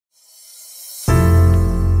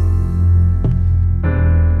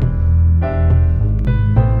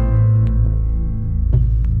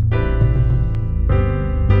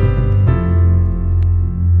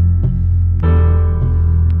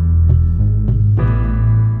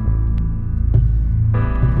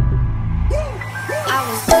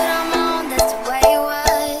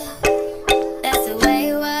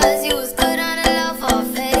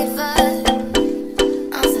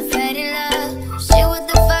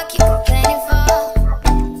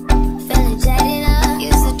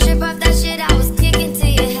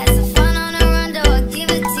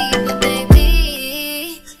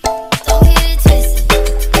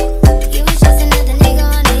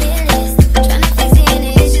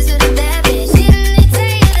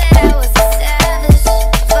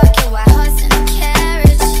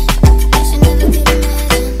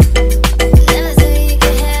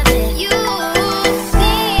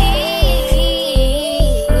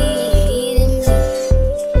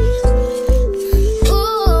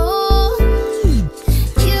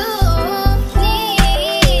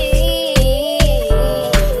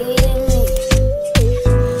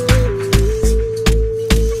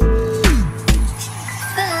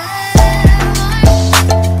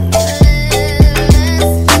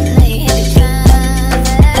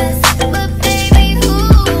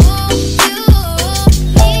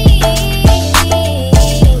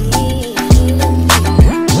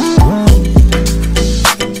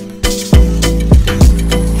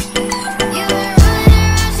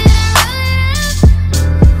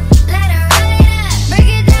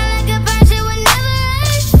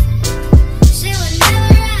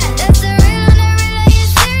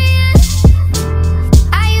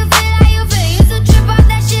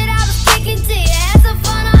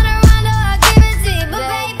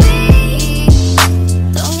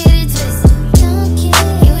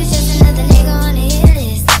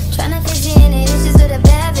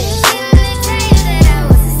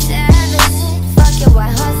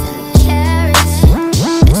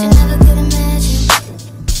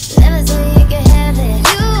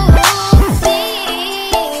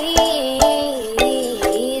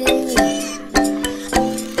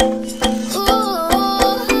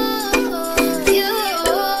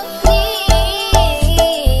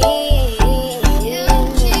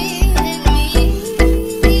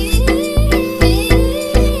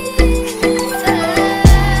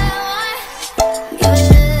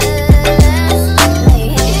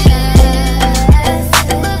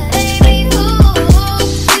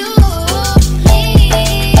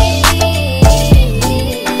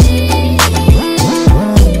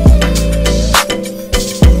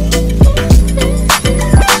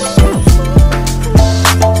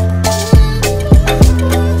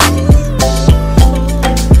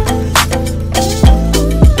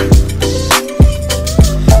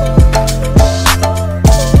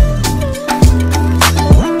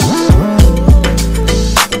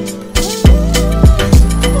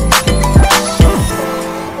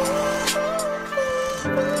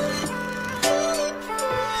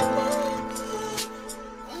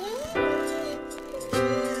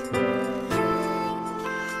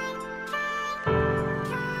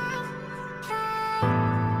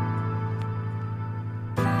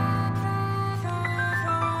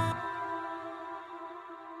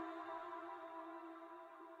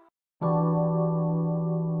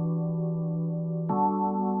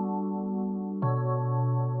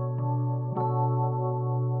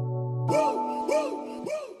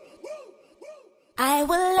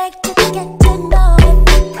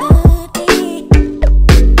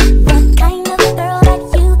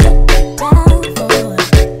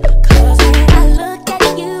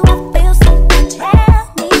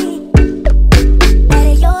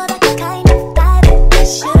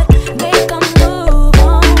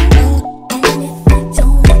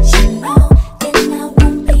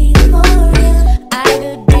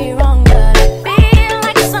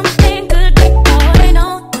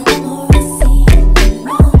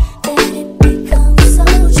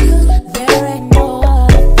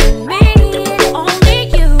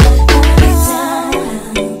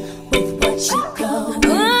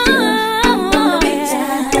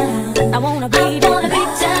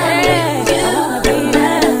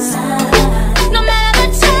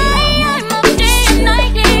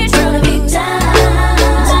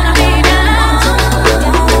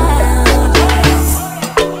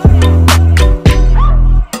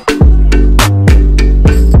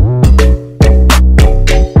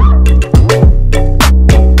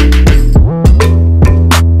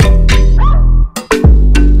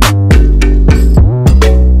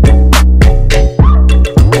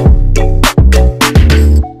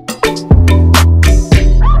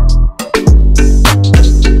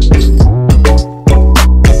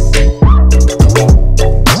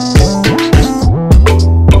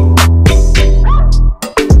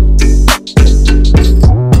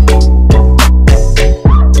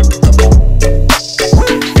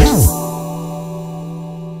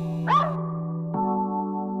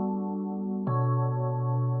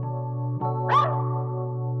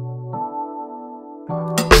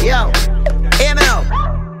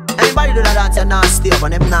behave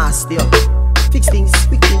and them nasty. Fix things,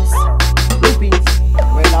 quick things, loopings.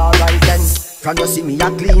 Well, alright then. From you see me a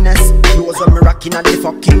cleanest. Clothes when me rockin' at the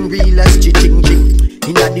fucking realest. Ching.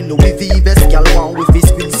 Inna the Louis V vest, girl want with his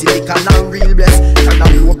squeeze silicone and real bless. Can a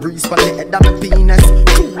blow breeze from the head of my penis.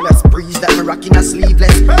 Coolest breeze that me rockin' a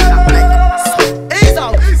sleeveless. Ease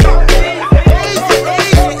out.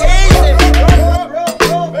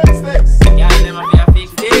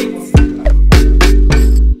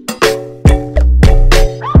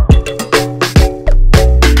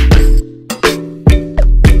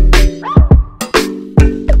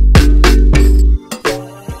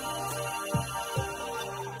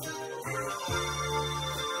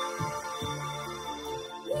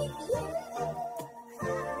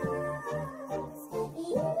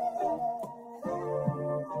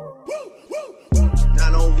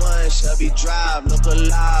 Drive, look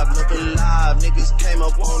alive, niggas came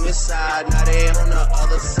up on this side, now they on the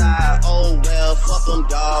other side. Oh well, fuck them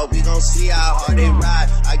dawg, we gon' see how hard they ride.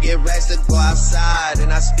 I get racks to go outside,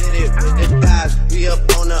 and I spit it with the guys. We up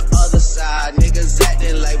on the other side, niggas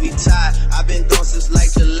acting like we tied. I been gone since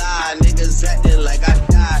like July, niggas acting like I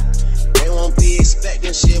died. They won't be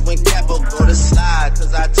expecting shit when Capo go to slide,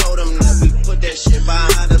 cause I told them that we put that shit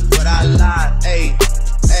behind us, but I lied.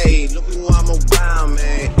 Hey, look who I'm around,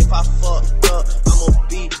 man. If I fucked up, I'ma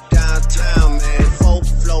be downtown, man. Full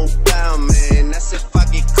flow down, man. That's if I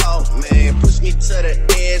get caught, man. Push me to the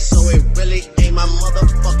edge, so it really ain't my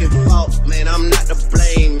motherfucking fault, man. I'm not to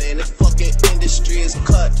blame, man. The fucking industry is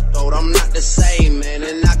cutthroat. I'm not the same, man.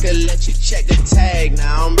 And I can let you check the tag.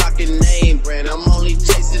 Now I'm rocking name brand. I'm only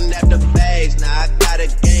chasing after bags. Now I got a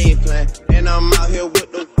game plan, and I'm out here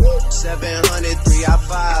with the 700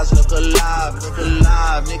 3i5s. Look alive,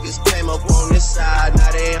 niggas came up on this side,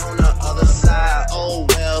 now they on the other side. Oh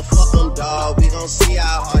well, fuck them dawg, we gon' see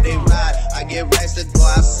how hard they ride. I get racks to go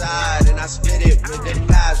outside, and I spit it with the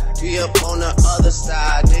guys. We up on the other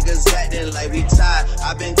side, niggas acting like we tied.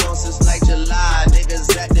 I been gone since like July,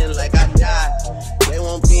 niggas acting like I died. They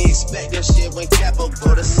won't be expecting shit when Capo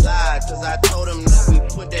go to slide, cause I told them that we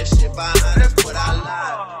put that shit behind us, but I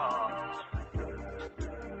lied.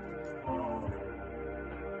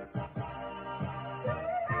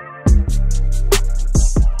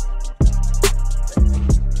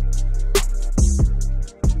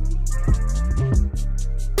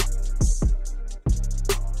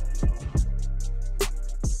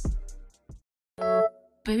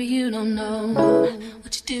 Baby, you don't know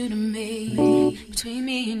what you do to me. Between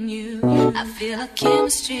me and you, I feel a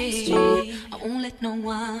chemistry. I won't let no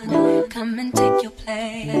one come and take your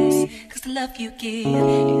place, cause the love you give,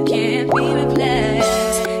 you can't be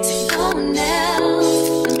replaced. See no one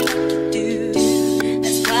else can do what you do.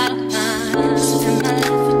 That's why I'm mine. Spend my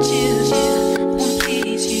life with you. I wanna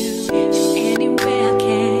please you in any way I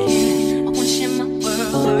can. I wanna share my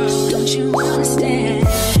world. Don't you understand?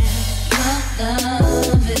 Your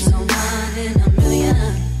love is a one in a million.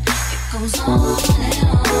 It goes on and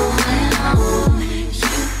on and on.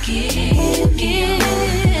 You give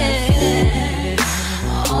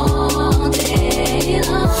all day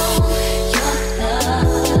long. Your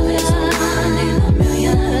love is a one in a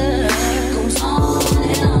million. It goes on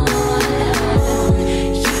and on and on.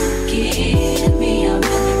 You give me a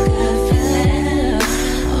really good feeling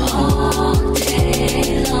all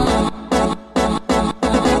day long.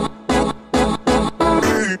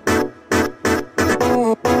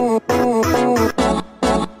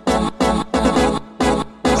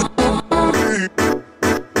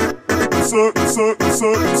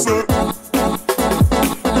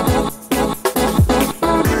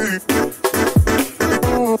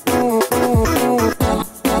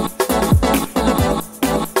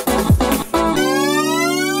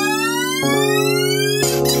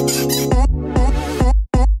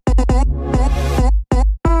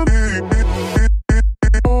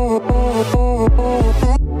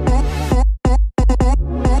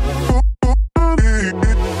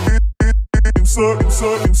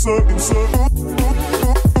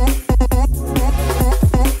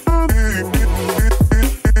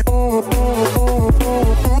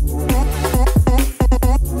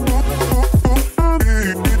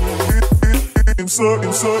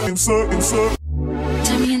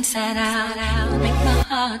 Turn me inside out, make my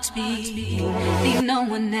heart beat. Need no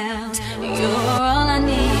one else, you're all I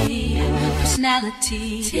need.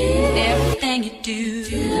 Personality, everything you do,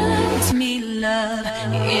 it's me love,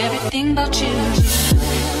 everything about you.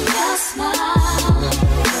 Your smile,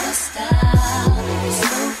 your style,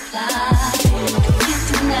 so fly, I can't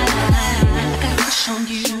deny. I got a crush on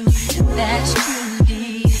you, that's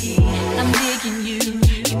truly, I'm digging you,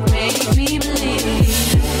 you make me believe.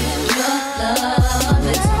 Love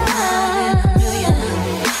is one in a million.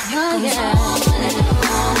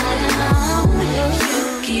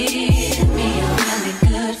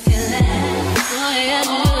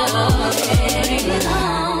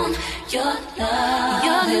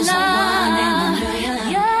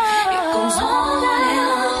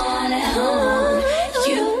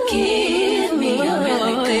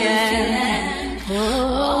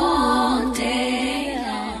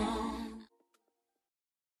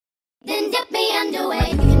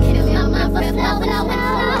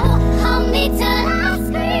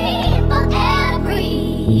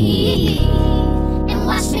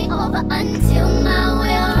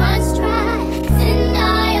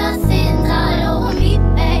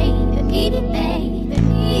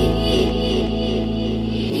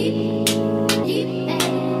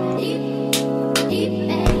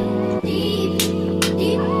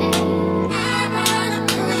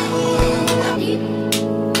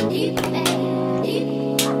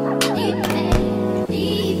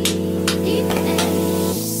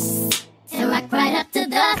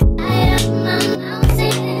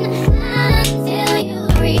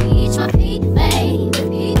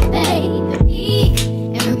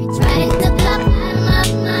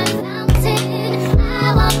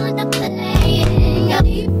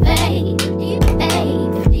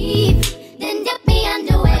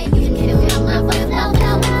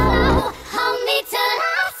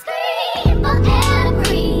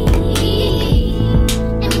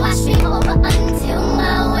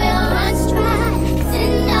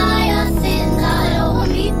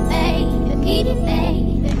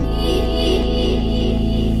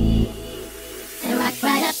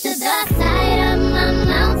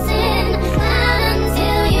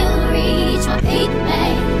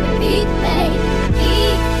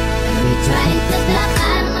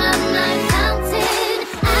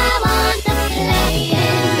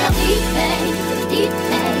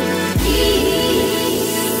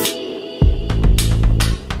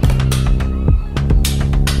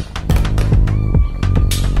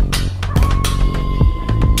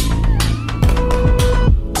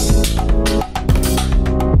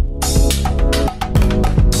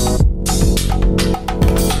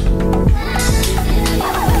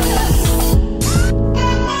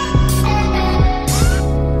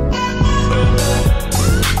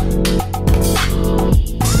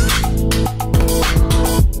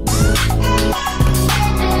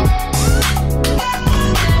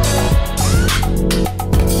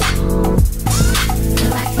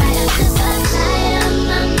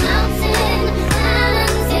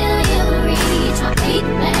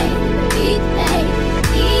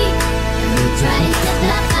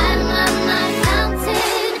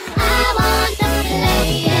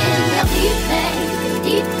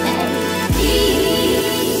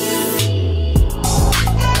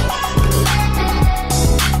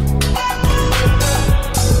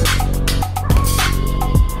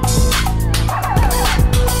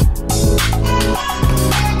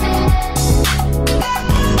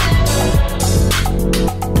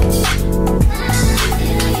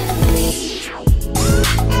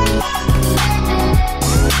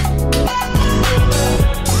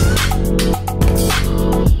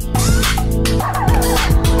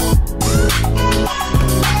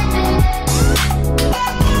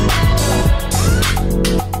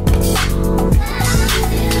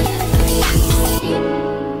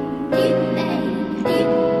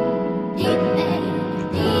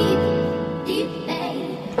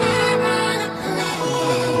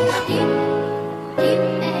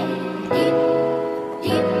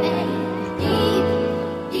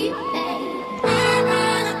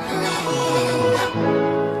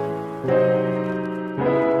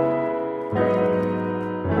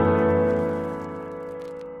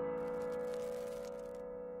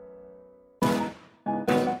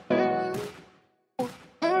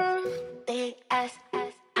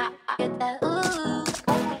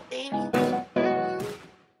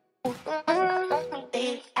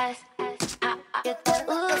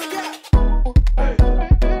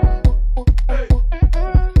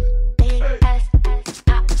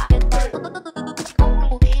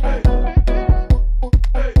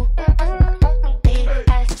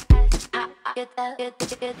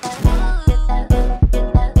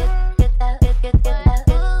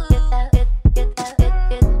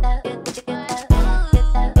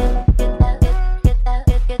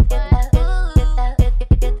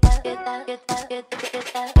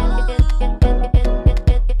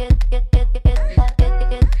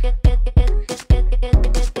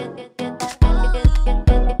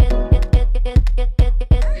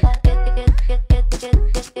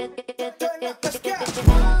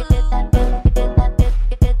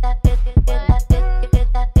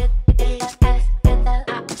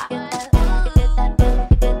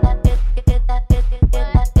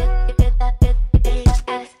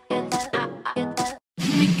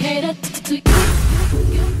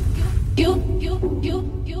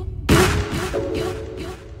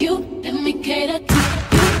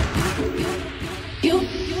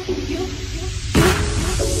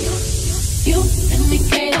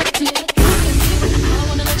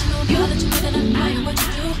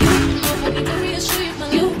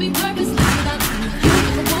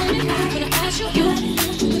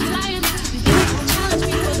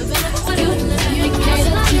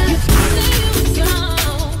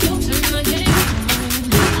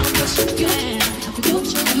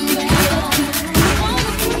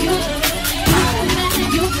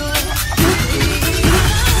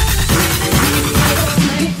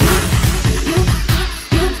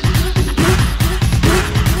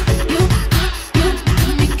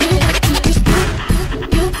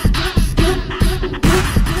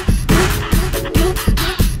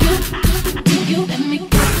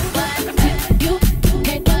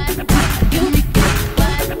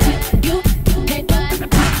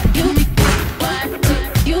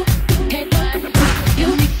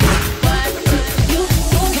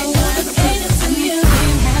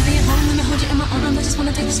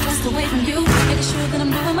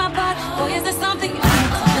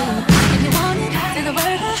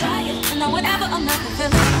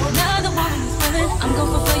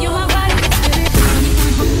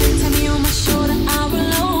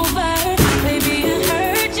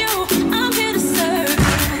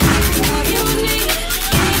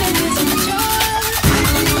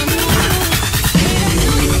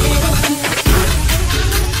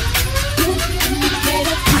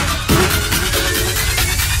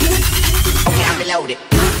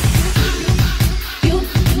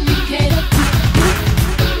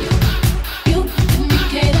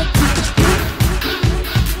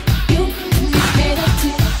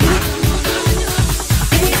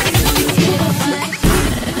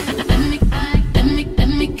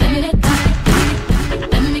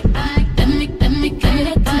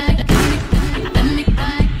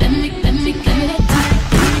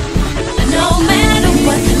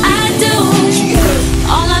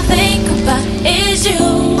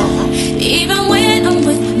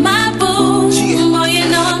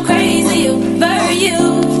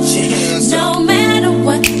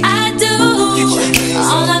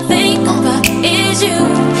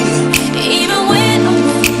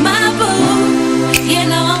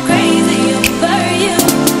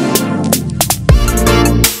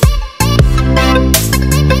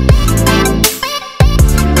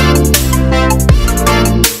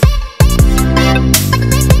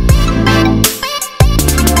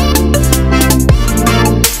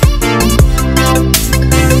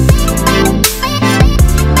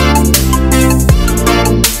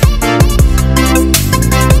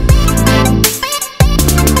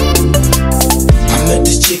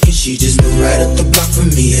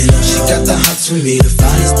 for me, the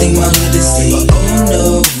finest thing my hood has seen. But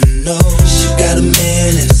oh no, no, she got a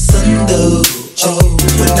man and a son though. Oh,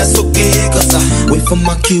 but that's okay, cause I wait for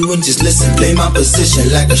my cue and just listen. Play my position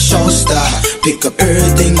like a show star. Pick up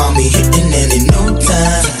everything, mommy hitting and in no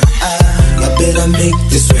time. I better make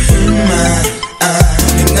this one in mine.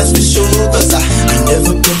 And that's for sure, cause I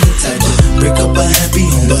never been the type to break up a happy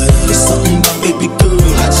home. But it's something about baby girl,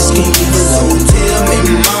 I just can't get it alone. Tell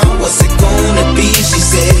me, mom, what's it gonna be? She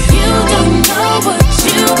said, you don't know what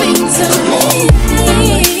you mean to me.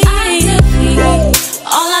 I do.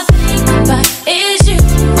 All I think about is you.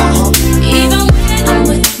 Even when I'm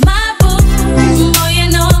with my boo, oh, you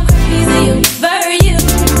know I'm crazy over you.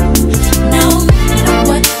 No matter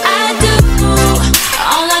what I do,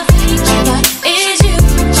 all I think about is you.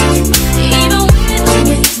 Even when I'm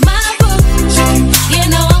with my boo, you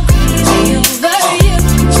know I'm crazy over you.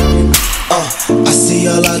 I see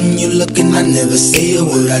all out and you looking, I never say a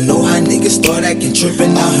word. I know how niggas start acting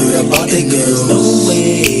trippin'. I heard about they girls, no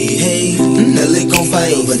way, hey. Nelly gon'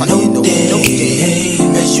 fight over no day, hey.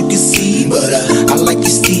 As you can see, but I like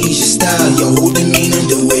your steez, your style, your whole demeanor,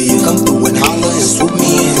 the way you come through and holler and swoop me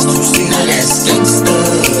in. It's too seen, now that's gangsta.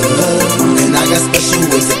 And I got special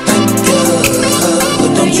ways to thank ya.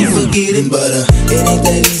 Don't you forget it, but it ain't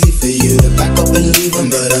that easy for you to back up and leave him.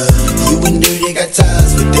 But you and Dirty got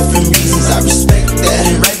ties for different reasons. I respect that.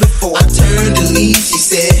 And right before I turned to leave, she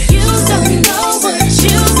said, you don't know what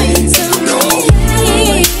you mean to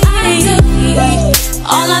me. I do.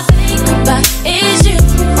 All I think about is you.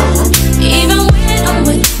 Even when I'm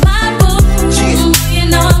with my boo, you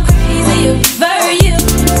know I'm crazy over you.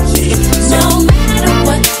 No matter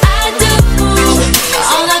what I do,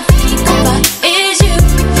 all I think about is you.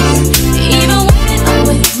 Even when I'm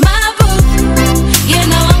with my boo, you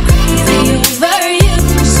know I'm crazy over you.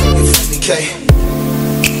 okay.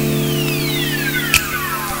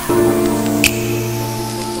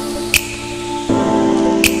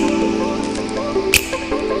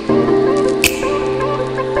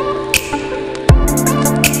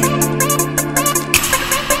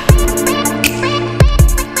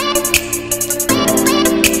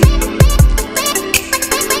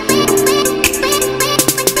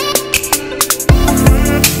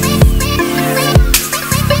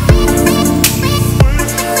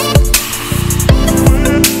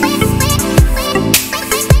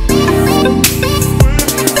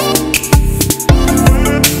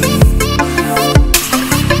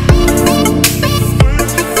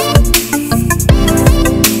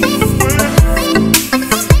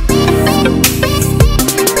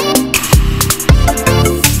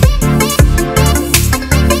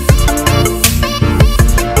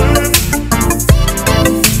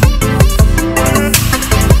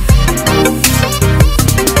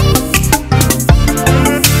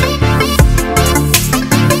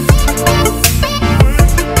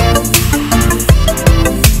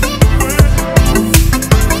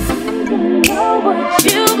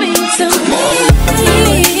 to me.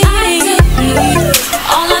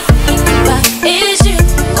 All I think about is you.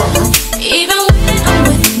 Even when I'm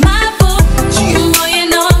with my boo, boy, you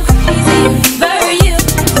know I'm crazy over you.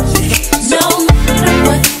 No matter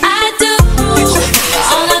what I do,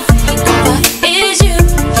 all I think about is you.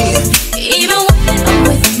 Even when I'm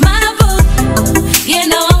with my boo, you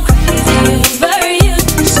know I'm crazy over you.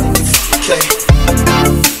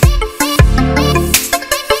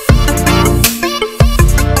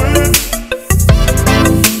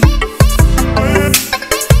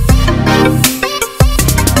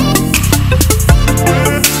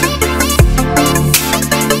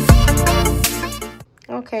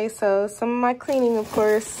 Okay, so some of my cleaning, of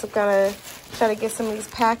course, I'm gonna try to get some of these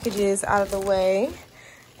packages out of the way.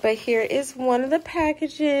 But here is one of the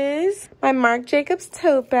packages. My Marc Jacobs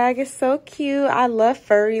tote bag is so cute. I love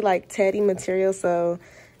furry, like teddy material, so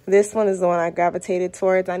this one is the one I gravitated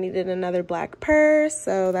towards. I needed another black purse,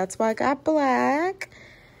 so that's why I got black.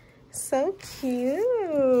 So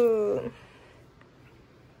cute.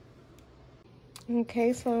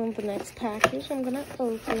 Okay, so the next package I'm gonna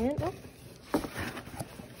open. Oh.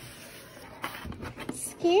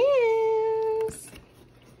 Skims.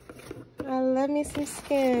 I love me some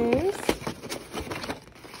Skims.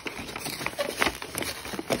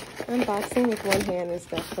 Unboxing with one hand is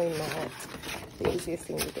definitely not the easiest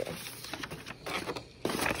thing to do.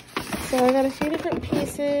 So I got a few different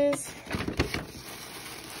pieces.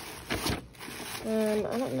 I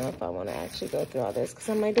don't know if I want to actually go through all this because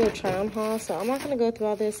I might do a try on haul. So I'm not going to go through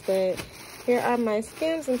all this, but here are my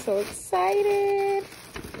Skims. I'm so excited.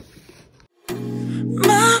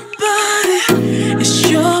 My body is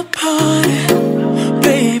your party,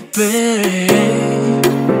 baby.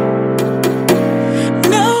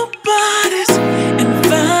 Nobody's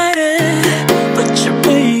invited but your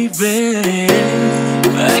baby.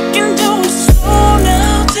 I can do it slow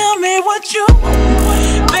now. Tell me what you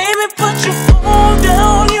want. Baby, put your phone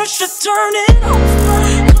down. You should turn it off.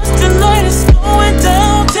 'Cause tonight is going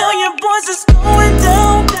down. Tell your boys it's going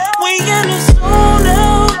down. We in the zone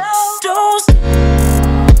now. Don't stop.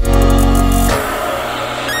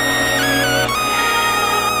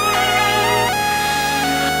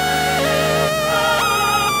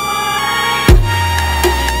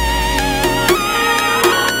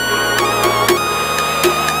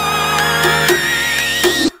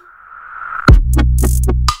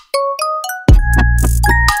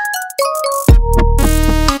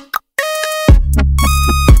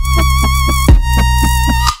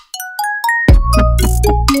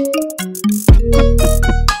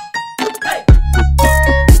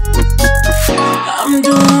 I'm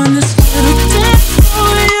doing this little dance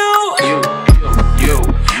for you.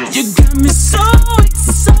 You got me so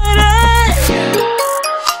excited.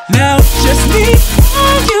 Now it's just me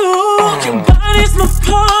and you. Your body's my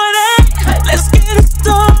party. Let's get it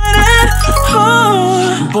started.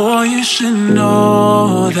 Oh, boy, you should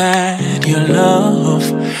know that your love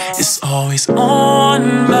is always on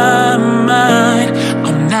my mind.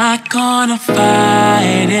 I'm not gonna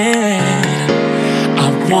fight it. I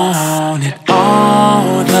want it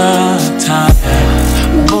all the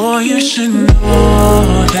time. Boy, you should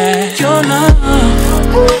know that your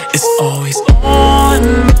love is always on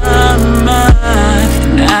my mind.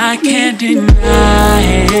 And I can't deny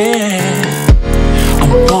it.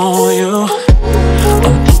 I'm on you.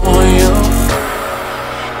 I'm on you.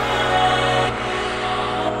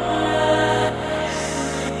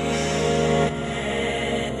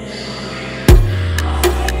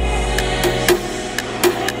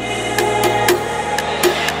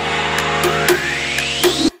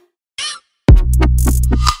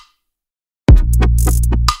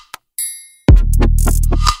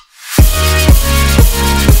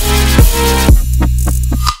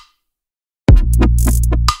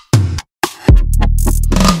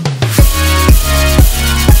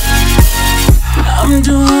 I'm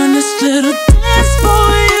doing this little dance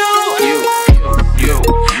for you.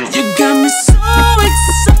 You got me so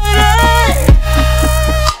excited.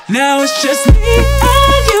 Now it's just me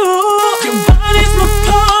and you. Your body's my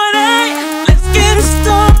party. Let's get it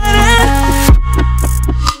started.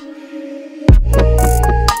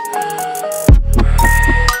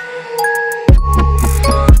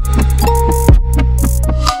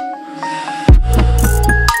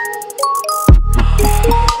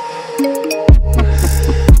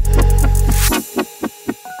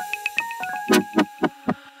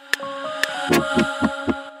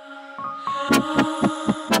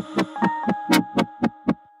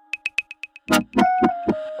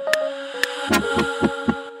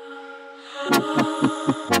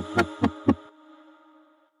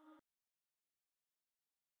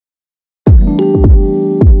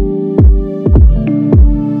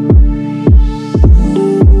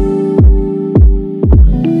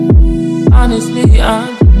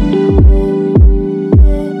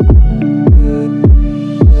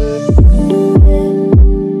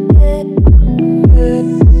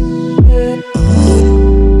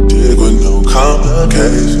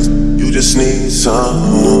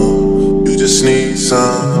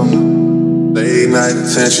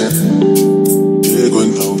 attention. Big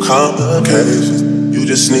with no complications. You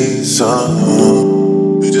just need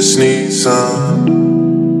some. You just need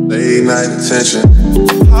some late night attention.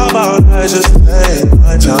 How about I just take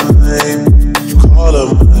my time? You call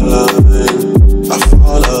up my line, I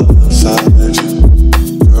fall up inside you.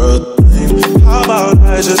 Girl, how about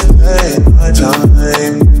I just take my time?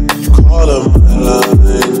 You call up my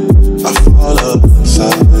line, I fall up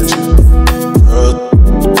inside you. Girl,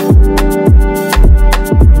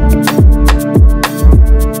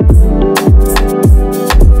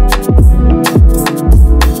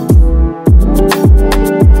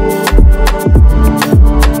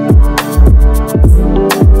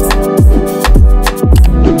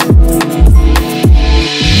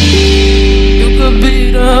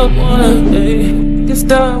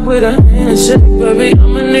 start with a handshake, baby,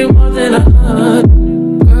 I'ma need more than a hug.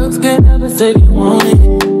 Girls can't never say they want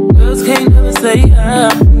it. Girls can't never say yeah.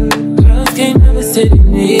 Girls can't never say they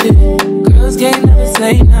need it. Girls can't never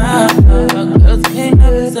say nah. Girls can't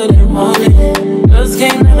never say they want it. Girls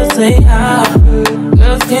can't never say yeah.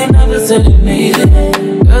 Girls can't never say they need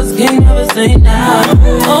it. Girls can't never say nah.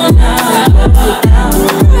 Oh nah, oh nah,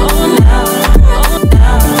 oh nah.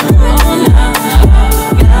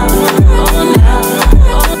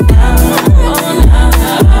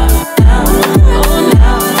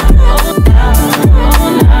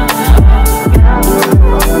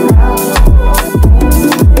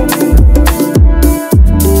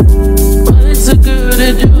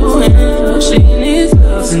 She needs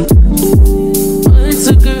love and